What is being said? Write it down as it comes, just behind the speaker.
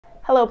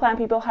Hello plant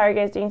people, how are you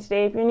guys doing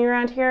today? If you're new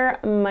around here,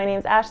 my name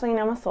is Ashley and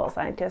I'm a soil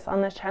scientist.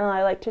 On this channel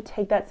I like to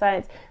take that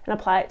science and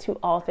apply it to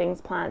all things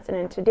plants, and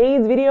in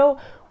today's video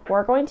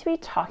we're going to be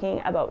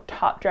talking about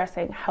top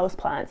dressing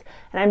houseplants,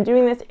 and I'm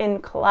doing this in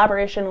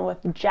collaboration with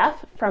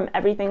Jeff from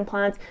Everything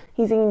Plants.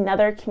 He's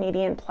another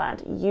Canadian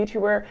plant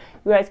YouTuber.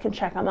 You guys can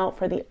check him out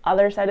for the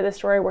other side of the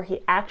story where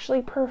he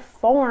actually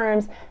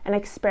performs an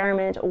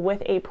experiment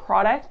with a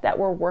product that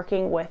we're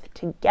working with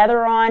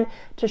together on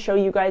to show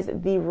you guys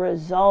the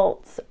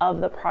results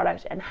of the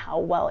product and how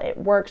well it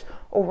works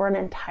over an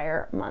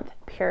entire month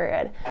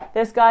period.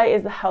 This guy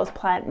is the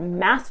houseplant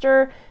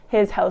master.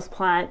 His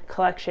houseplant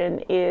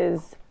collection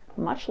is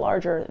much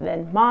larger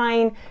than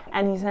mine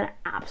and he's an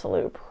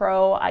absolute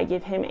pro. I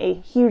give him a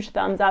huge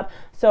thumbs up,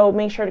 so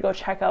make sure to go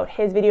check out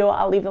his video.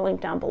 I'll leave the link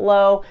down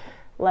below.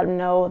 Let him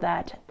know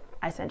that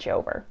I sent you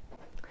over.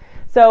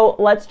 So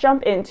let's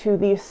jump into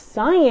the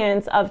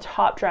science of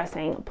top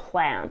dressing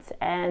plants,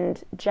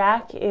 and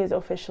Jack is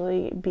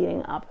officially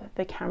beating up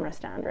the camera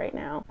stand right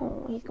now.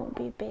 Oh, he's gonna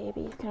be a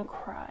baby, he's gonna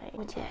cry.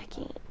 Oh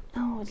Jackie,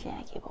 oh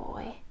Jackie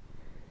boy,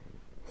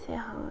 say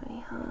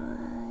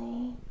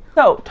hi.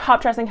 So,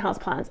 top dressing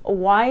houseplants.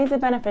 Why is it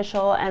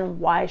beneficial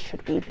and why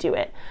should we do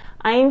it?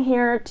 I am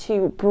here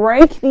to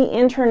break the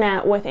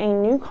internet with a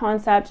new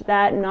concept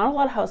that not a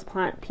lot of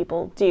houseplant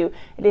people do.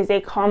 It is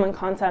a common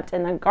concept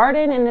in the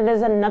garden, and it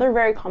is another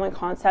very common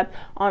concept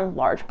on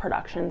large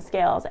production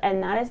scales,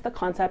 and that is the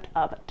concept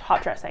of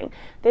top dressing.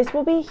 This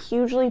will be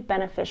hugely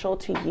beneficial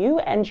to you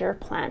and your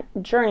plant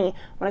journey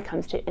when it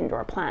comes to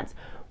indoor plants.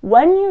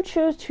 When you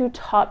choose to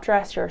top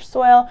dress your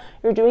soil,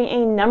 you're doing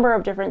a number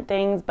of different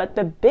things, but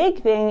the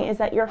big thing is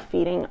that you're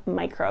feeding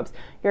microbes.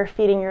 You're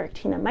feeding your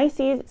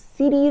actinomyces,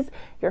 seeds,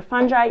 your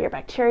fungi, your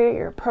bacteria,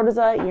 your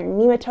protozoa, your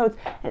nematodes,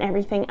 and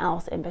everything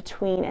else in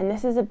between. And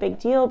this is a big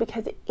deal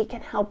because it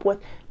can help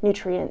with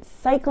nutrient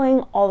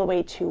cycling all the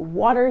way to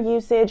water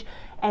usage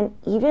and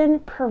even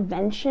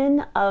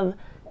prevention of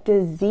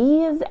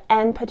disease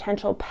and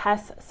potential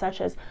pests such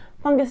as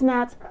fungus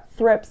gnats,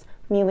 thrips,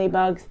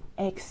 mealybugs,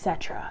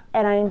 etc.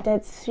 And I'm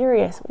dead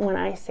serious when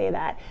I say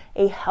that.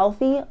 A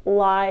healthy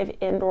live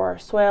indoor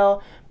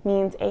soil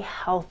means a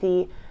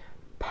healthy,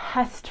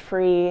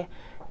 pest-free,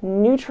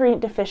 nutrient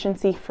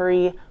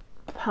deficiency-free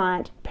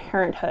plant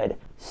parenthood.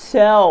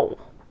 So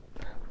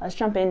let's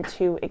jump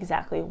into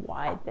exactly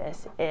why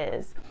this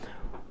is.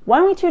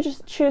 When we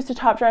choose to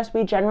top dress,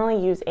 we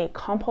generally use a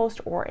compost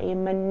or a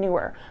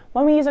manure.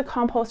 When we use a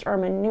compost or a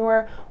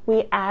manure,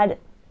 we add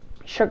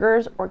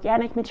sugars,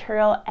 organic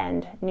material,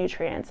 and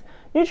nutrients.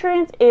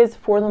 Nutrients is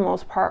for the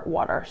most part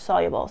water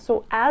soluble.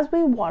 So as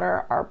we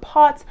water our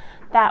pots,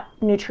 that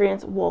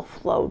nutrients will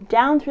flow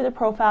down through the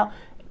profile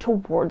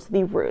towards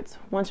the roots.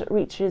 Once it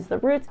reaches the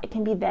roots, it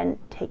can be then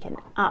taken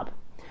up.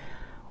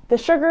 The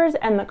sugars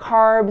and the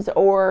carbs,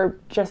 or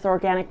just the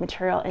organic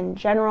material in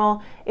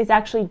general, is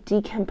actually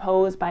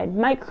decomposed by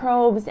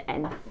microbes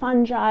and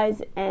fungi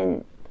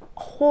and a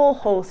whole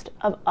host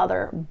of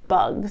other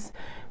bugs.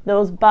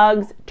 Those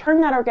bugs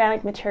turn that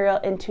organic material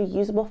into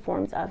usable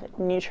forms of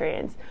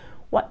nutrients.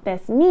 What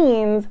this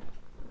means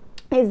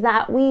is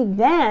that we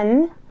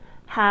then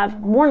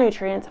have more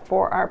nutrients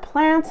for our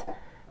plant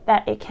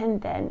that it can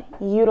then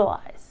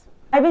utilize.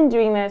 I've been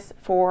doing this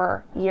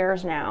for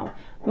years now,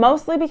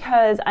 mostly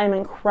because I'm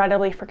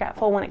incredibly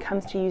forgetful when it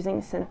comes to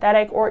using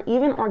synthetic or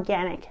even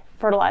organic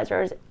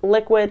fertilizers,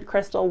 liquid,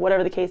 crystal,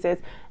 whatever the case is,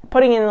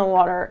 putting it in the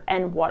water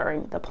and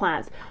watering the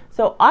plants.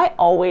 So I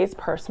always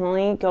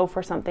personally go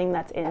for something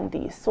that's in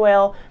the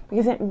soil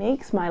because it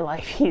makes my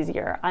life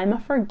easier. I'm a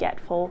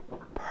forgetful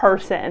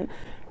person.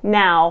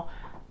 Now,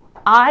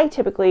 I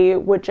typically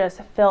would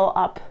just fill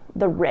up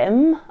the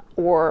rim,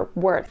 or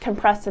where it's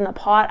compressed in the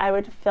pot, I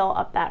would fill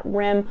up that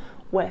rim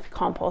with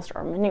compost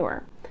or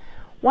manure.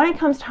 When it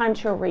comes time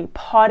to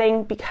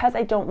repotting, because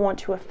I don't want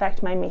to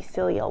affect my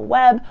mycelial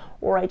web,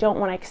 or I don't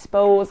want to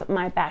expose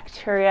my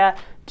bacteria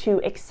to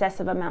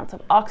excessive amounts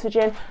of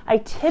oxygen, I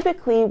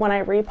typically, when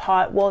I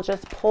repot, will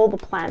just pull the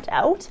plant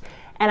out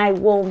and I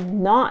will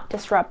not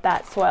disrupt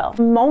that soil.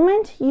 The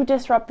moment you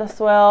disrupt the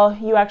soil,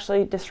 you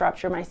actually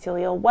disrupt your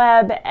mycelial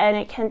web, and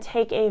it can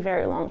take a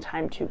very long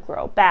time to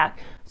grow back.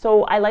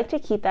 So I like to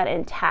keep that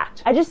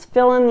intact. I just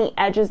fill in the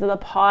edges of the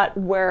pot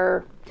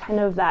where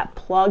kind of that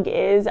plug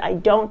is. I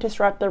don't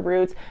disrupt the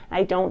roots.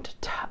 I don't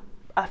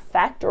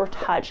affect or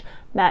touch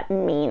that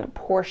main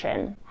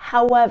portion.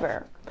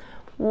 However,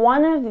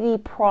 one of the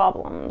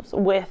problems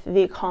with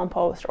the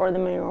compost or the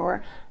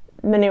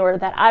manure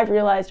that I've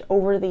realized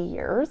over the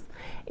years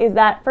is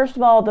that, first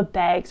of all, the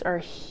bags are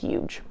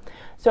huge.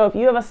 So if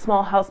you have a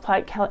small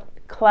houseplant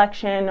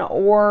collection,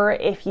 or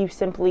if you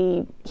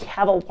simply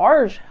have a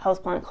large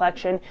houseplant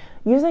collection,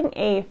 using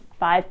a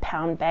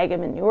 5-pound bag of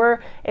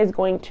manure is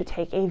going to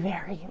take a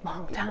very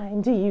long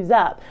time to use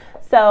up.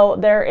 So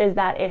there is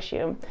that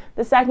issue.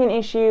 The second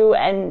issue,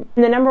 and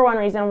the number one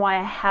reason why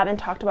I haven't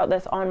talked about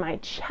this on my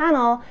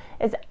channel,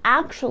 is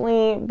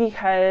actually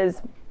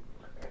because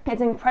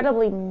it's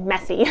incredibly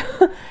messy.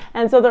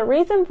 And so the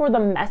reason for the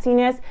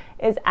messiness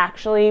is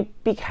actually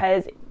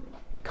because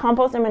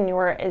compost and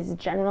manure is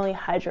generally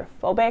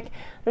hydrophobic.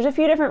 There's a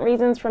few different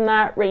reasons from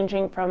that,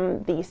 ranging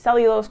from the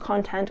cellulose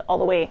content all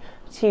the way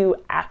to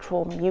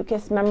actual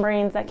mucous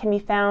membranes that can be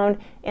found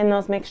in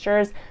those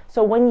mixtures.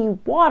 So when you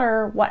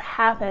water, what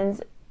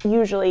happens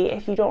usually,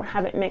 if you don't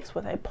have it mixed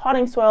with a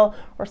potting soil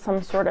or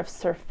some sort of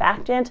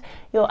surfactant,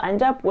 you'll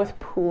end up with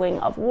pooling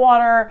of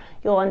water.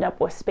 You'll end up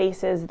with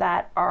spaces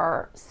that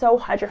are so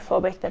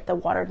hydrophobic that the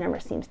water never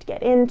seems to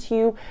get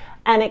into,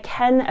 and it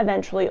can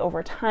eventually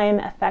over time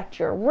affect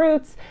your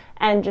roots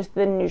and just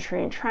the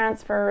nutrient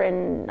transfer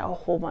and a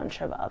whole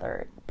bunch of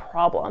other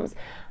problems.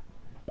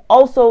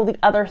 Also, the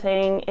other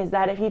thing is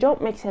that if you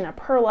don't mix in a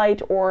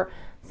perlite or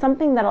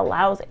something that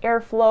allows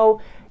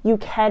airflow, you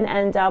can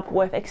end up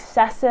with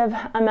excessive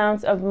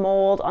amounts of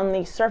mold on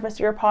the surface of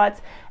your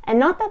pots. And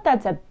not that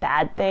that's a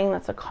bad thing,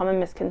 that's a common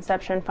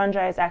misconception.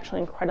 Fungi is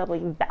actually incredibly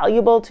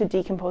valuable to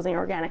decomposing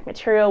organic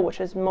material, which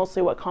is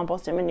mostly what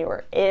compost and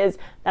manure is.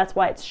 That's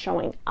why it's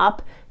showing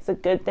up. It's a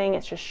good thing.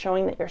 It's just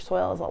showing that your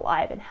soil is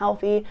alive and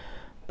healthy,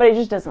 but it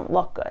just doesn't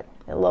look good.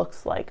 It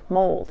looks like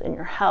mold in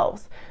your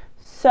house.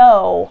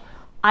 So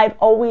I've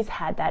always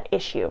had that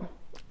issue.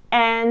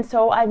 And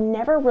so I've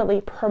never really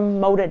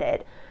promoted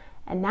it.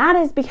 And that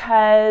is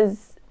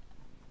because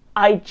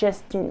I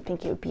just didn't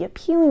think it would be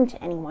appealing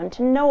to anyone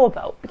to know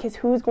about, because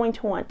who's going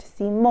to want to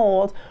see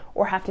mold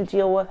or have to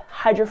deal with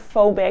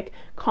hydrophobic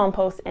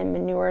compost and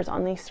manures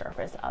on the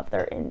surface of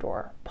their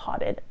indoor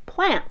potted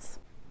plants?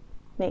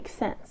 Makes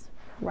sense,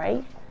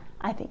 right?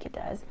 I think it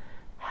does.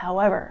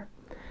 However,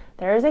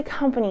 there is a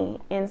company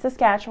in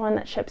Saskatchewan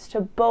that ships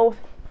to both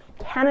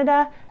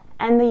Canada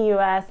and the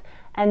US,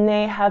 and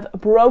they have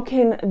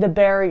broken the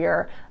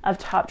barrier of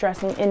top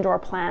dressing indoor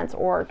plants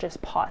or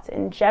just pots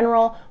in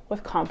general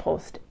with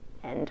compost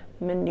and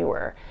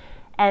manure.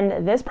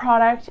 And this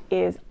product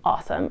is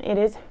awesome. It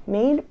is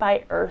made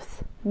by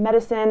Earth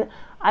Medicine.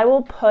 I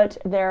will put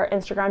their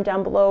Instagram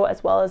down below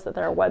as well as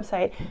their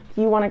website if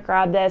you want to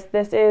grab this.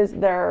 This is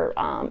their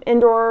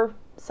indoor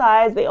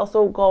size. They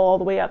also go all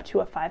the way up to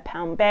a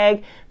 5-pound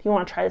bag. If you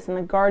want to try this in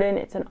the garden,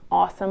 it's an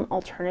awesome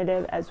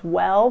alternative as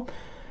well.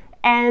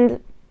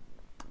 And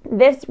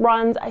this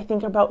runs, I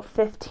think, about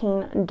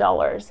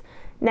 $15.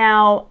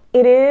 Now,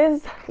 it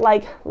is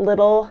like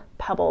little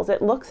pebbles.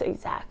 It looks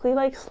exactly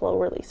like slow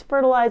release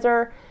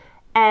fertilizer,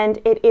 and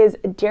it is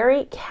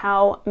dairy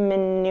cow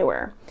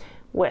manure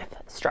with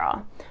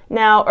straw.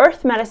 Now,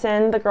 Earth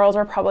Medicine, the girls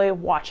are probably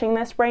watching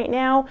this right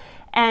now,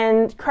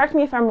 and correct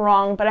me if I'm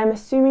wrong, but I'm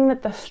assuming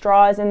that the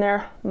straw is in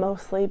there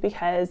mostly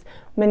because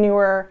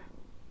manure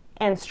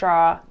and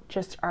straw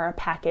just are a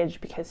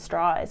package, because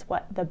straw is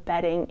what the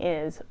bedding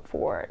is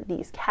for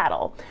these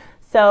cattle.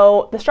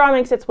 So the straw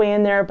makes its way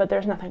in there, but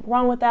there's nothing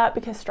wrong with that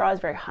because straw is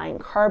very high in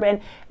carbon.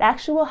 It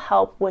actually will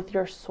help with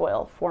your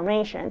soil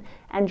formation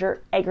and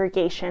your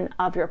aggregation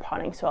of your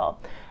potting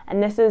soil.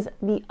 And this is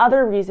the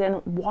other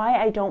reason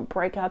why I don't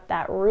break up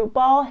that root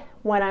ball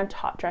when I'm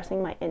top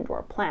dressing my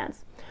indoor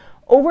plants.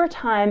 Over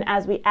time,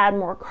 as we add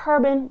more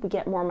carbon, we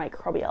get more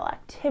microbial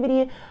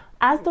activity.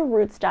 As the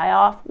roots die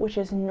off, which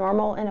is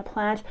normal in a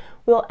plant,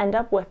 we'll end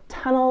up with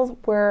tunnels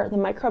where the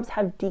microbes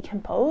have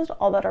decomposed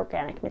all that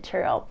organic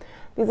material.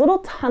 These little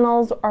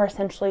tunnels are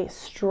essentially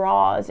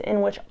straws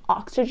in which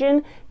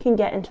oxygen can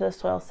get into the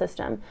soil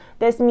system.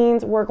 This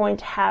means we're going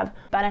to have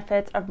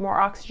benefits of more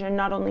oxygen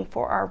not only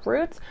for our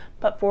roots,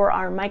 but for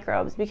our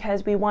microbes,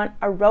 because we want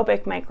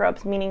aerobic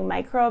microbes, meaning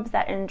microbes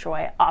that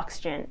enjoy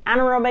oxygen.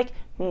 Anaerobic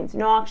means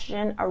no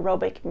oxygen,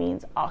 aerobic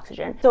means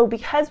oxygen. So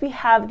because we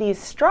have these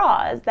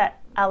straws that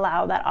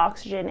allow that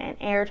oxygen and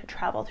air to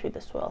travel through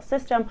the soil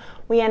system,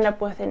 we end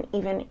up with an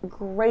even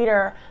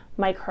greater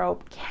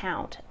microbe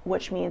count,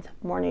 which means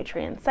more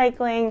nutrient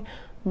cycling,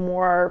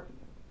 more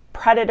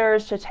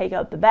predators to take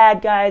out the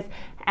bad guys,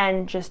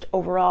 and just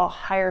overall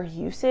higher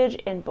usage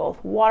in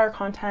both water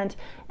content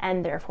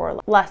and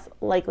therefore less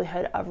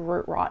likelihood of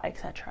root rot,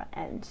 etc.,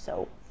 and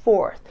so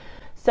forth.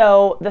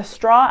 So the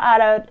straw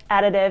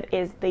additive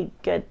is the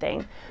good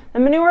thing. The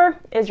manure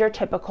is your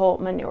typical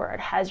manure. It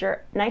has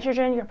your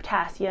nitrogen, your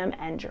potassium,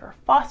 and your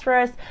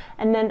phosphorus,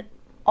 and then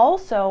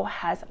also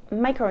has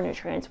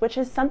micronutrients, which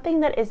is something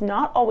that is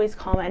not always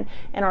common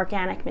in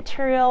organic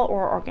material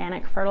or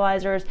organic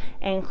fertilizers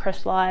in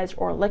crystallized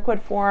or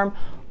liquid form,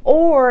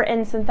 or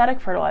in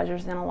synthetic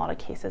fertilizers in a lot of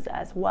cases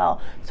as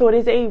well. So it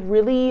is a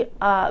really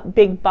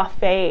big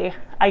buffet,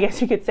 I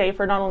guess you could say,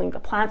 for not only the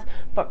plants,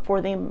 but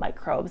for the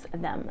microbes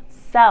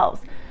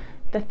themselves.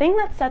 The thing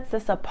that sets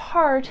this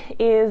apart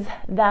is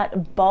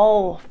that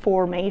ball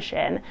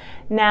formation.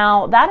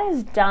 Now, that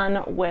is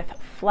done with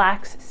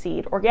flax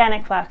seed,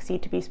 organic flax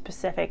seed to be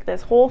specific.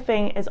 This whole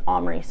thing is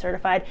OMRI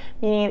certified,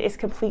 meaning it is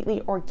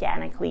completely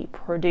organically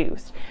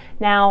produced.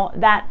 Now,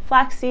 that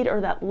flax seed, or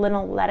that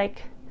linoleic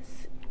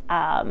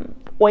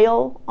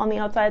oil on the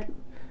outside,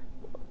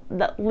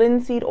 the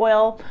linseed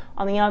oil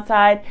on the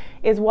outside,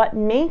 is what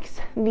makes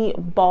the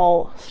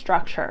ball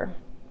structure.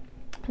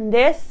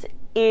 This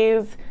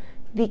is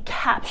the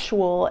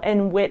capsule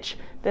in which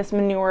this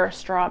manure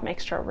straw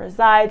mixture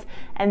resides,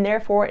 and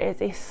therefore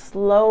is a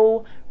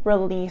slow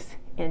release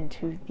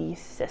into the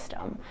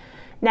system.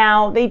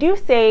 Now, they do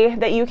say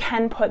that you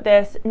can put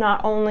this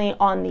not only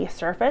on the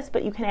surface,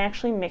 but you can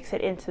actually mix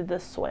it into the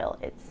soil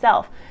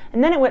itself.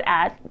 And then it would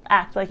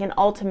act like an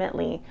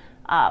ultimately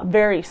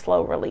very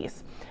slow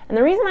release. And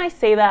the reason I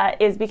say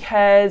that is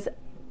because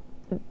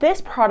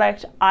this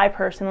product I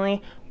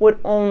personally would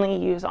only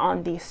use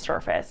on the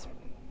surface,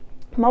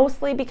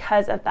 mostly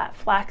because of that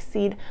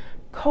flaxseed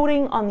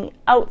coating on the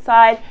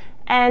outside,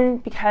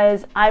 and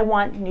because I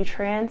want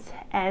nutrients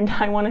and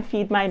I want to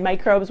feed my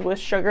microbes with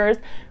sugars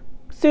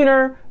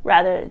sooner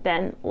rather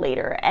than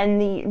later.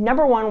 And the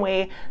number one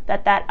way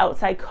that that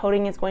outside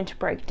coating is going to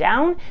break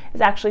down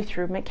is actually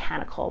through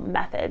mechanical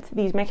methods.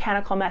 These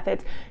mechanical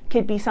methods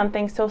could be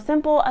something so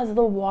simple as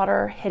the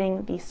water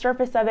hitting the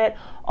surface of it,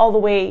 all the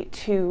way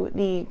to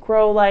the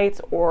grow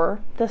lights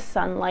or the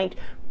sunlight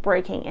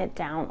breaking it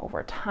down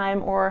over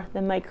time, or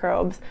the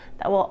microbes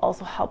that will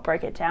also help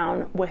break it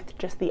down with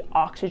just the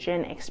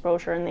oxygen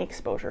exposure and the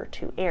exposure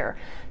to air.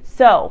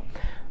 So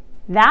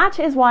that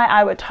is why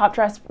I would top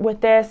dress with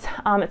this.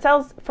 It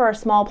sells for a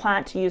small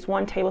plant to use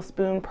 1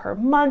 tablespoon per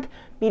month.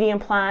 Medium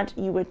plant,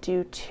 you would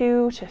do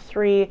 2 to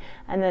 3,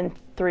 and then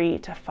 3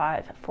 to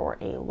 5 for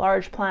a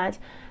large plant.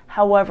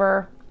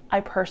 However, I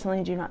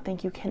personally do not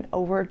think you can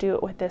overdo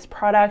it with this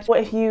product.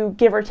 If you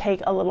give or take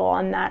a little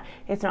on that,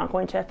 it's not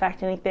going to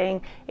affect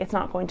anything. It's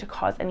not going to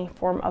cause any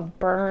form of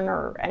burn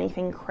or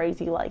anything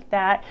crazy like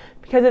that.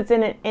 Because it's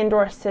in an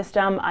indoor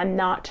system, I'm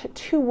not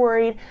too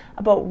worried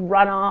about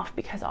runoff,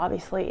 because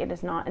obviously it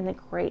is not in a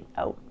great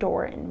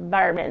outdoor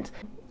environment.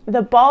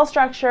 The ball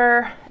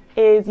structure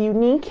is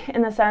unique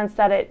in the sense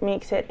that it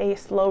makes it a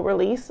slow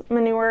release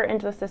manure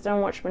into the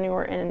system, which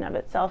manure in and of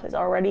itself is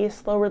already a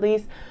slow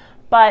release,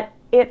 but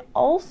it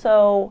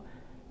also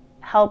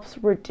helps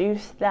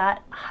reduce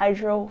that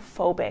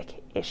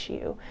hydrophobic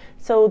issue.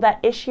 So that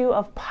issue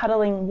of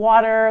puddling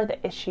water,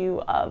 the issue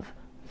of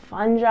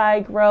fungi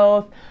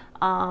growth,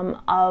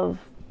 of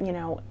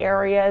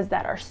areas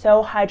that are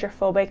so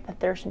hydrophobic that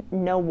there's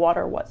no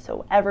water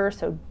whatsoever,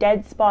 so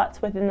dead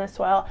spots within the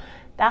soil,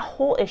 that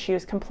whole issue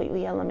is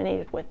completely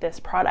eliminated with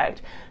this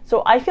product.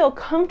 So I feel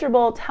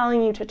comfortable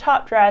telling you to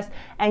top dress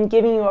and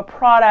giving you a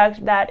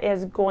product that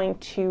is going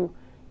to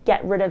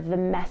get rid of the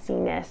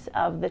messiness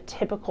of the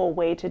typical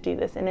way to do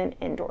this in an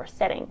indoor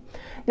setting.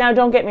 Now,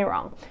 don't get me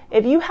wrong.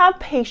 If you have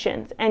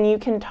patience and you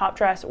can top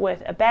dress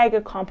with a bag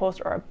of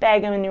compost or a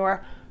bag of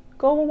manure,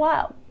 go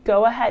wild.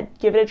 Go ahead,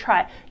 give it a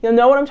try. You'll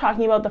know what I'm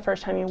talking about the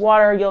first time you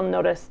water. You'll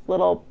notice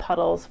little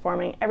puddles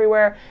forming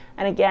everywhere.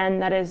 And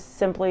again, that is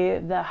simply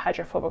the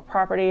hydrophobic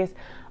properties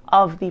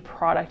of the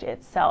product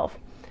itself.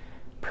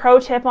 Pro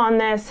tip on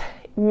this,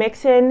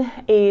 mix in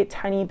a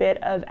tiny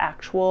bit of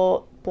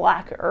actual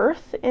black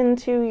earth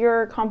into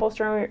your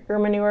compost or your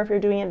manure if you're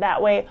doing it that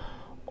way,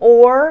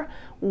 or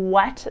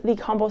wet the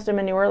compost and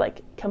manure, like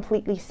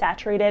completely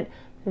saturate it,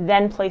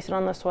 then place it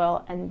on the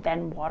soil and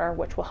then water,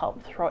 which will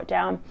help throw it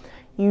down.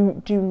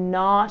 You do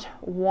not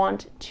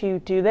want to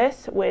do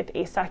this with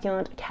a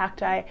succulent,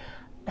 cacti,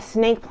 a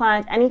snake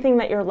plant, anything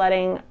that you're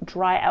letting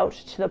dry out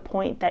to the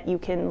point that you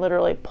can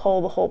literally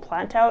pull the whole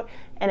plant out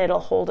and it'll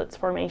hold its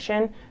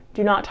formation.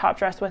 Do not top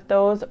dress with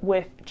those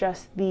with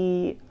just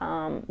the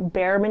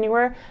bare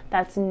manure.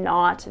 That's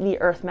not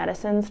the earth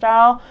medicine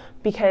style,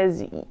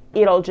 because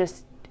it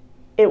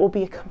will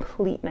be a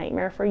complete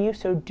nightmare for you.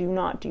 So do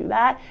not do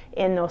that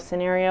in those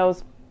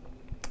scenarios.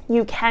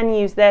 You can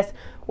use this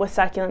with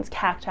succulents,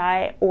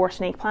 cacti, or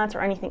snake plants, or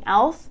anything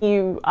else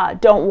you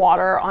don't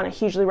water on a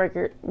hugely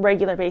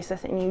regular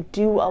basis and you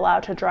do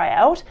allow to dry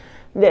out.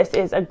 This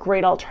is a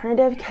great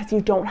alternative because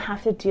you don't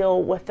have to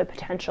deal with the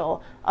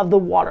potential of the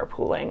water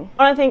pooling.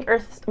 I want to thank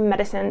Earth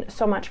Medicine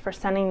so much for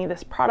sending me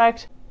this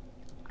product.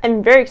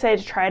 I'm very excited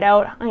to try it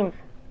out. I'm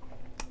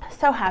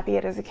so happy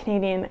it is a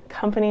Canadian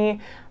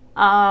company.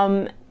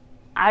 I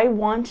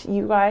want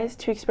you guys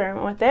to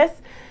experiment with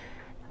this.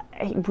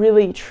 I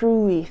really,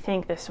 truly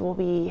think this will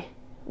be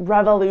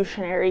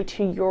revolutionary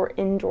to your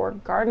indoor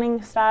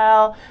gardening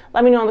style.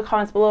 Let me know in the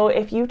comments below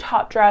if you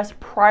top dressed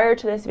prior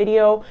to this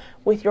video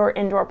with your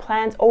indoor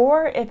plants,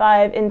 or if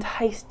I've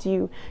enticed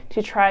you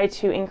to try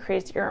to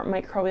increase your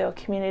microbial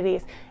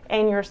communities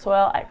in your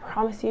soil. I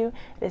promise you,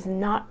 it is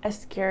not as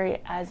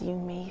scary as you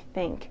may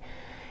think.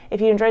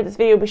 If you enjoyed this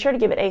video, be sure to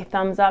give it a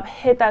thumbs up,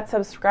 hit that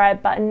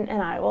subscribe button,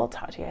 and I will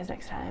talk to you guys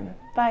next time.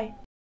 Bye.